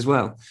organization as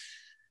well.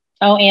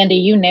 Oh, Andy,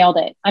 you nailed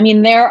it. I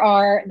mean, there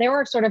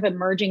are sort of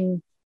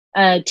emerging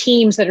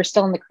teams that are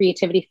still in the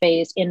creativity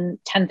phase in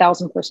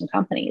 10,000 person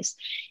companies.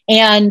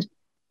 And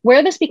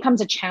where this becomes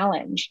a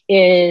challenge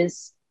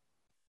is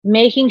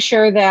making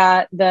sure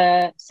that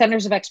the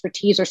centers of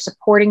expertise are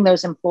supporting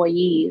those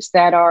employees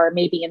that are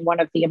maybe in one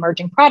of the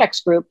emerging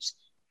products groups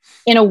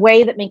in a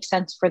way that makes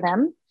sense for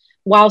them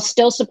while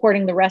still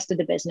supporting the rest of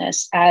the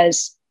business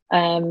as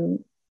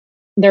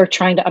they're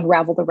trying to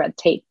unravel the red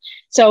tape.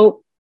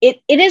 So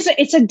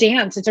it's a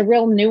dance. It's a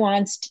real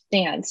nuanced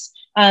dance.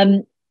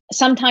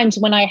 Sometimes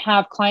when I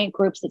have client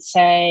groups that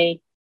say,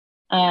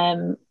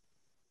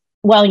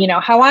 well, you know,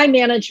 how I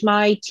manage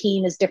my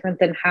team is different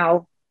than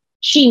how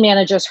she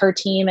manages her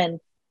team.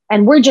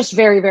 And we're just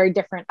very, very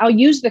different. I'll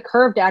use the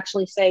curve to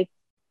actually say,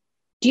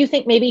 do you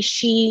think maybe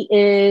she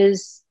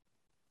is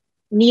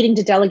needing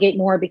to delegate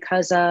more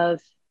because of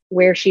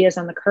where she is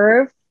on the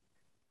curve?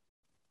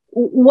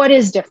 What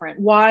is different?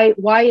 Why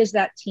is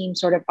that team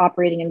sort of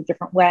operating in a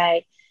different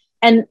way?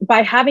 And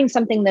by having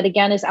something that,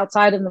 again, is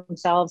outside of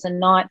themselves and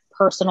not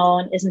personal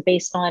and isn't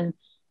based on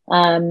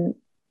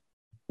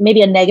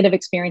maybe a negative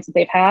experience that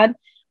they've had,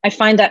 I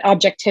find that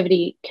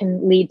objectivity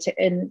can lead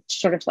to in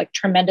sort of like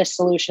tremendous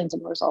solutions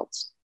and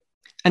results.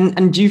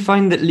 And do you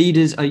find that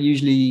leaders are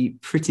usually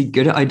pretty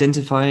good at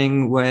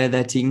identifying where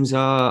their teams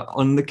are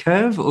on the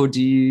curve, or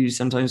do you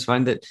sometimes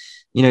find that,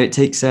 you know, it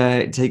takes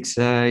a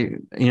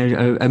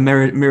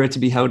mirror to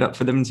be held up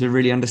for them to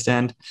really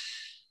understand?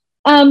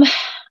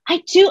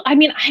 I do. I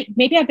mean,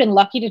 maybe I've been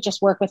lucky to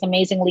just work with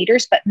amazing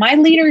leaders, but my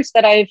leaders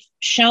that I've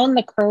shown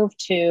the curve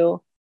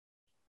to,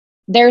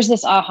 there's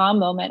this aha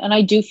moment, and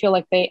I do feel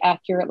like they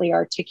accurately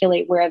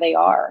articulate where they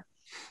are.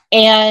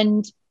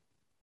 And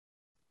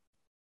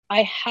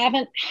I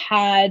haven't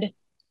had,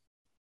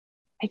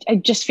 I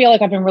just feel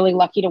like I've been really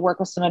lucky to work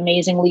with some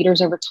amazing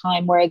leaders over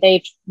time where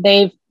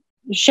they've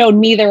showed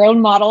me their own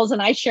models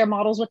and I share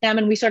models with them,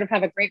 and we sort of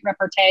have a great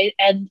repartee,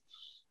 and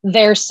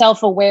they're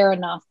self-aware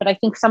enough. But I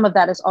think some of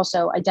that is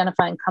also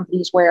identifying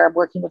companies where I'm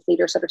working with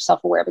leaders that are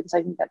self-aware, because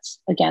I think that's,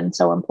 again,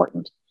 so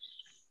important.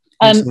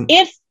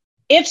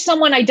 If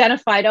someone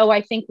identified, oh,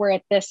 I think we're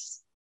at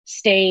this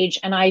stage,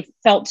 and I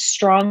felt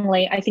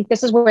strongly, I think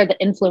this is where the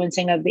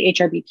influencing of the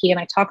HRBP, and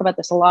I talk about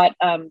this a lot,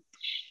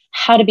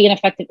 how to be an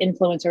effective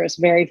influencer is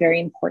very, very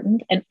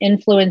important, and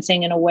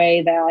influencing in a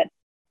way that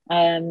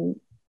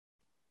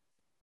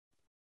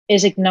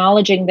is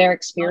acknowledging their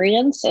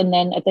experience, and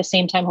then at the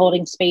same time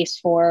holding space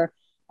for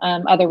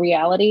other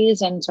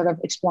realities and sort of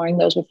exploring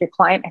those with your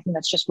client. I think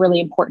that's just really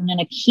important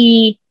and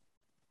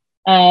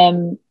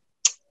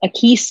a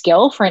key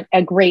skill for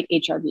a great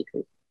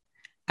HRBP.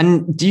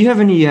 And do you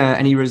have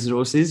any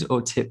resources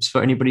or tips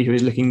for anybody who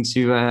is looking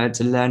to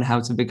learn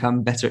how to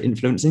become better at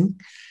influencing?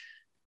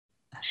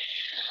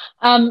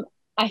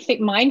 I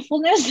think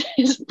mindfulness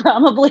is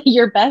probably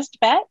your best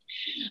bet.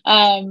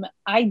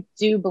 I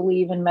do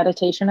believe in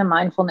meditation and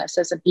mindfulness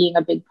as being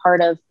a big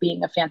part of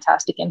being a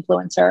fantastic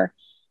influencer.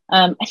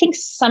 I think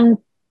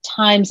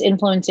sometimes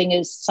influencing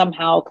is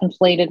somehow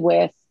conflated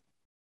with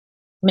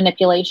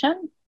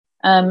manipulation.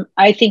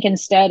 I think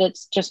instead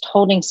it's just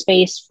holding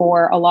space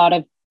for a lot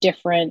of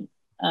different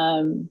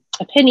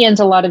opinions,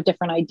 a lot of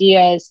different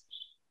ideas,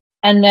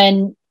 and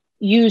then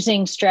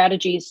using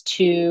strategies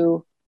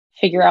to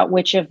figure out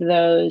which of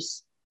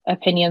those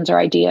opinions or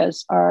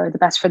ideas are the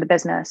best for the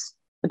business,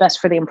 the best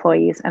for the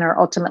employees, and are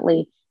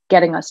ultimately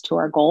getting us to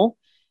our goal.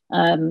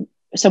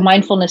 So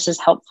mindfulness is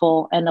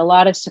helpful, and a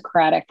lot of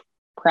Socratic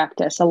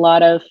practice, a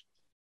lot of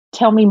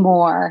tell me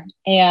more.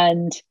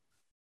 And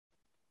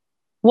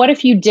what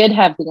if you did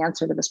have the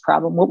answer to this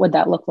problem? What would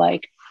that look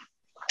like?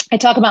 I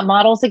talk about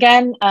models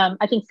again.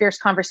 I think Fierce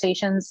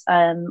Conversations,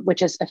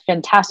 which is a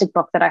fantastic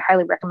book that I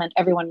highly recommend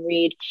everyone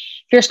read.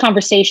 Fierce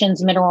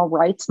Conversations Mineral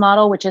Rights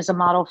Model, which is a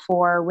model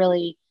for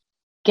really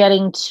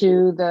getting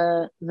to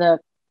the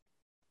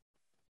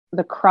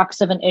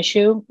crux of an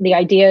issue. The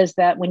idea is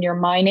that when you're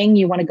mining,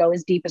 you want to go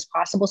as deep as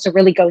possible. So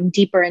really going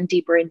deeper and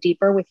deeper and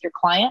deeper with your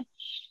client.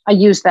 I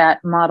use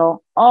that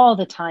model all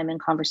the time in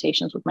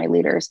conversations with my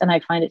leaders, and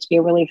I find it to be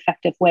a really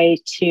effective way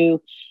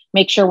to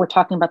make sure we're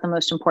talking about the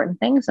most important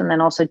things, and then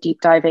also deep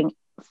diving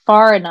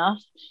far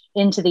enough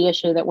into the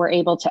issue that we're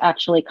able to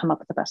actually come up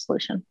with the best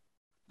solution.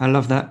 I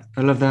love that.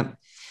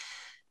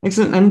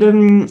 Excellent.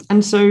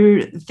 And so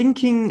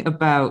thinking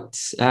about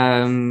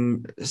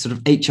sort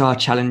of HR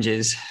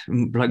challenges,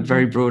 like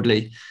very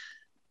broadly,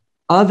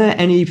 are there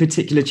any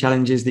particular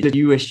challenges that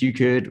you wish you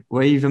could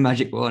wave a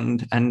magic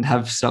wand and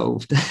have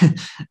solved? What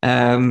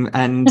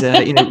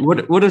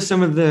are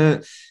some of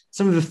the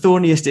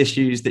thorniest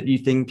issues that you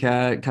think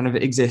kind of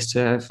exist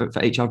for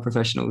HR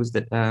professionals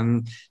that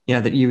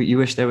that you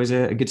wish there was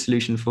a good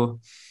solution for?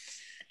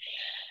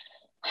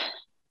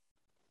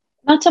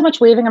 Not so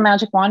much waving a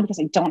magic wand, because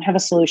I don't have a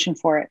solution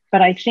for it,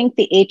 but I think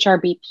the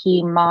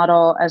HRBP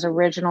model, as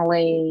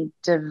originally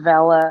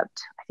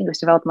developed, I think it was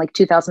developed in like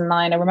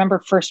 2009. I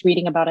remember first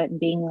reading about it and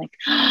being like,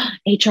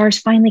 HR is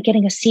finally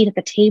getting a seat at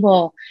the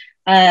table.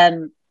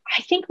 I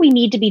think we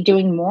need to be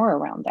doing more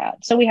around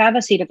that. So we have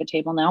a seat at the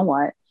table. Now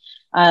what?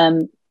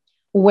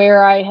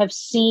 Where I have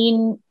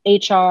seen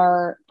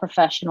HR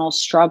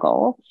professionals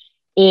struggle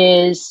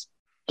is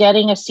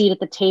getting a seat at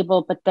the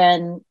table, but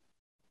then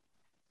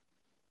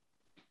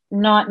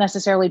not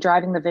necessarily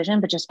driving the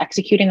vision, but just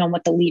executing on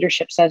what the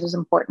leadership says is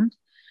important.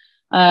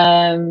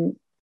 Again,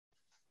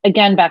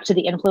 back to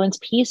the influence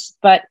piece,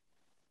 but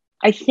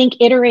I think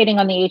iterating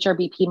on the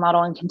HRBP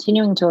model and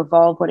continuing to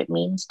evolve what it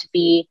means to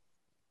be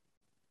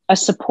a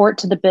support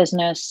to the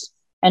business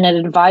and an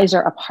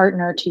advisor, a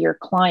partner to your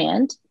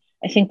client,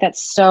 I think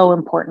that's so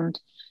important.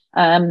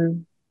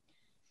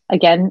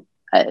 Again,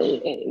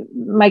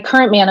 my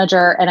current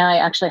manager and I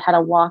actually had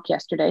a walk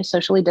yesterday,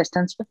 socially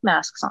distanced with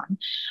masks on.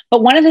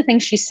 But one of the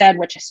things she said,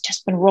 which has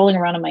just been rolling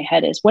around in my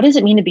head, is what does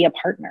it mean to be a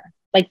partner?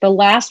 Like the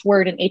last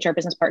word in HR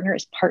business partner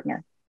is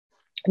partner.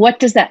 What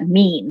does that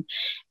mean?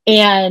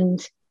 And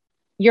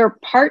your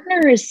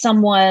partner is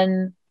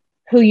someone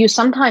who you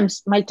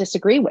sometimes might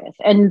disagree with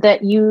and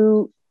that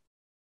you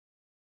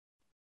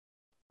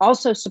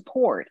also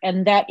support.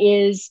 And that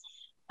is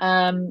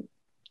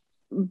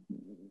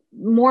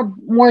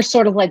more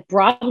sort of like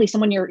broadly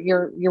someone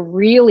you're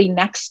really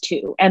next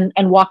to and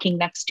walking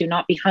next to,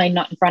 not behind,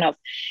 not in front of.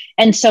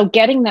 And so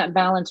getting that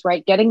balance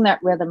right, getting that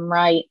rhythm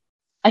right,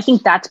 I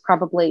think that's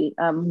probably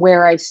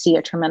where I see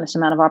a tremendous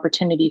amount of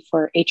opportunity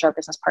for HR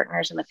business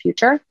partners in the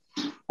future.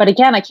 But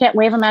again, I can't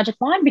wave a magic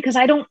wand because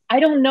I don't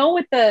know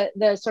what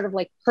the sort of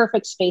like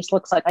perfect space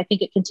looks like. I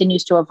think it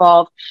continues to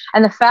evolve.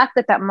 And the fact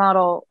that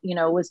model,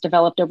 was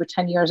developed over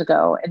 10 years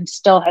ago and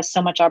still has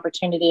so much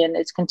opportunity and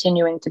is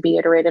continuing to be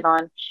iterated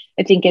on,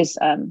 I think is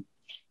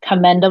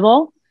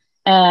commendable.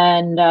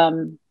 And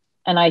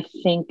I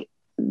think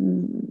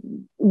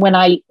when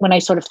I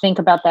sort of think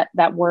about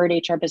that word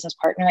HR business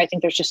partner, I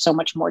think there's just so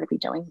much more to be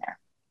doing there.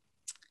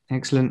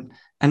 Excellent.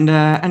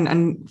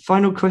 And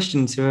final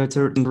question to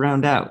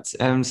round out.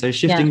 So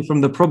shifting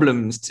from the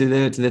problems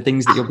to the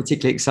things that you're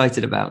particularly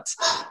excited about.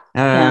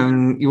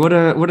 What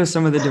are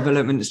some of the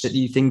developments that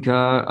you think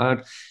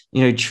are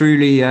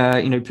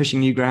truly pushing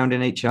new ground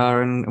in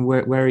HR, and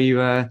where are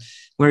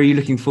you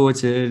looking forward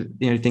to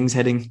things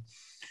heading?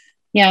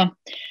 Yeah.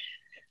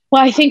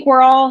 Well, I think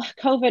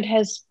COVID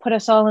has put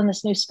us all in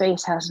this new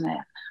space, hasn't it?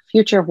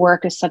 Future of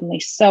work is suddenly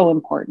so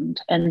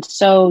important and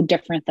so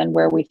different than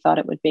where we thought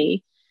it would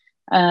be.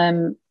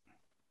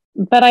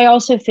 But I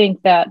also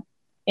think that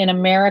in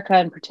America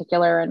in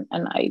particular, and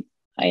I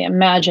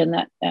imagine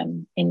that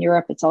in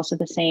Europe, it's also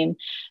the same,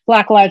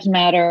 Black Lives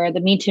Matter,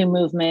 the Me Too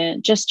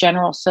movement, just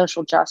general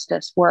social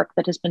justice work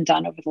that has been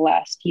done over the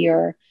last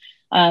year,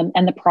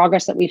 and the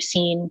progress that we've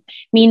seen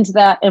means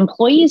that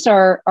employees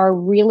are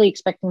really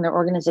expecting their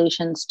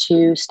organizations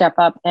to step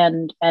up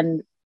and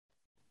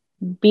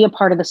be a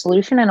part of the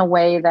solution in a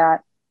way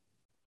that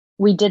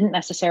we didn't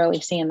necessarily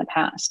see in the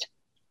past.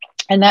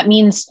 And that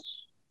means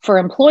for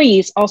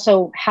employees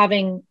also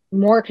having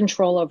more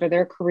control over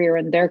their career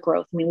and their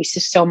growth. I mean, we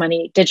see so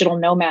many digital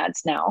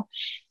nomads now.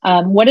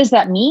 What does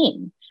that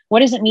mean?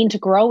 What does it mean to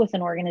grow with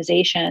an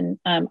organization?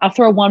 I'll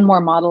throw one more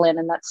model in,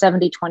 and that's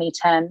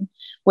 70-20-10,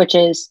 which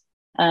is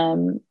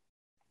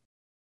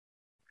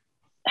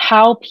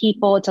how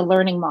people, it's a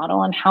learning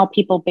model, and how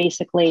people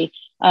basically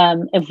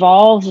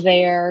evolve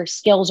their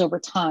skills over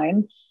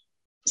time.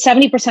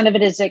 70% of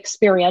it is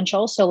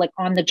experiential, so like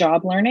on the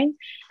job learning.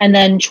 And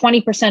then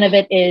 20% of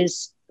it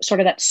is sort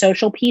of that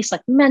social piece,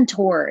 like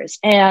mentors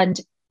and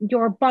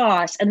your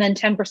boss. And then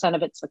 10%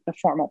 of it's like the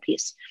formal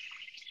piece.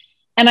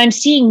 And I'm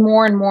seeing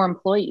more and more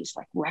employees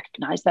like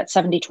recognize that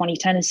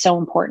 70-20-10 is so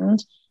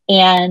important.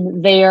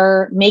 And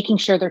they're making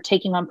sure they're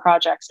taking on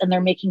projects, and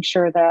they're making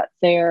sure that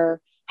they're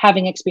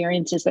having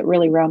experiences that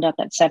really round out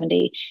that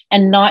 70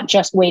 and not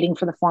just waiting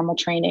for the formal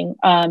training.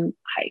 I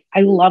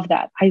love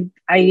that.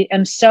 I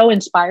am so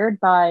inspired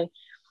by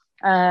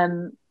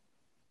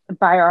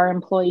our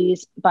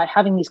employees, by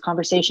having these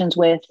conversations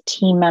with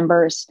team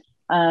members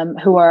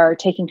who are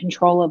taking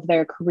control of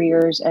their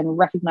careers and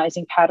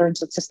recognizing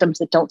patterns and systems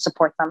that don't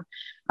support them,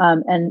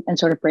 and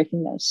sort of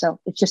breaking those. So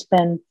it's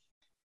been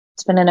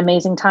an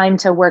amazing time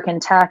to work in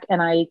tech,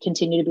 and I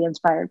continue to be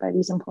inspired by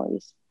these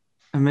employees.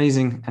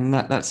 Amazing. And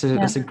that's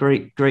a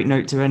great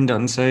note to end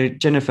on. So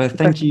Jennifer,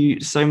 thank you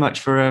so much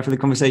for the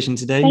conversation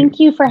today. Thank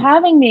you for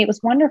having me. It was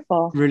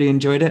wonderful. Really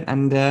enjoyed it.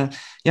 And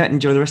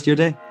enjoy the rest of your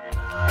day.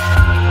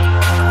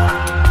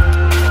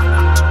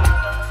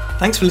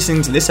 Thanks for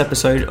listening to this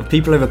episode of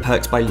People Over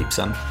Perks by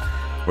LeapSum.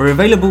 We're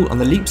available on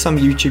the LeapSum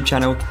YouTube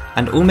channel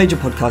and all major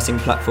podcasting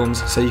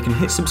platforms, so you can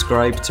hit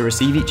subscribe to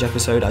receive each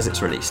episode as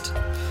it's released.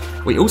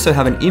 We also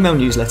have an email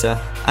newsletter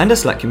and a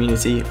Slack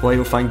community where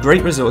you'll find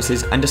great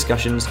resources and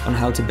discussions on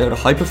how to build a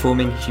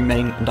high-performing,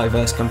 humane and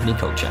diverse company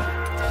culture.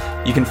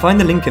 You can find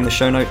the link in the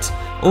show notes,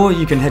 or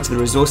you can head to the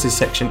resources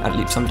section at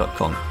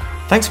leapsum.com.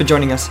 Thanks for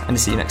joining us, and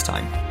see you next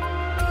time.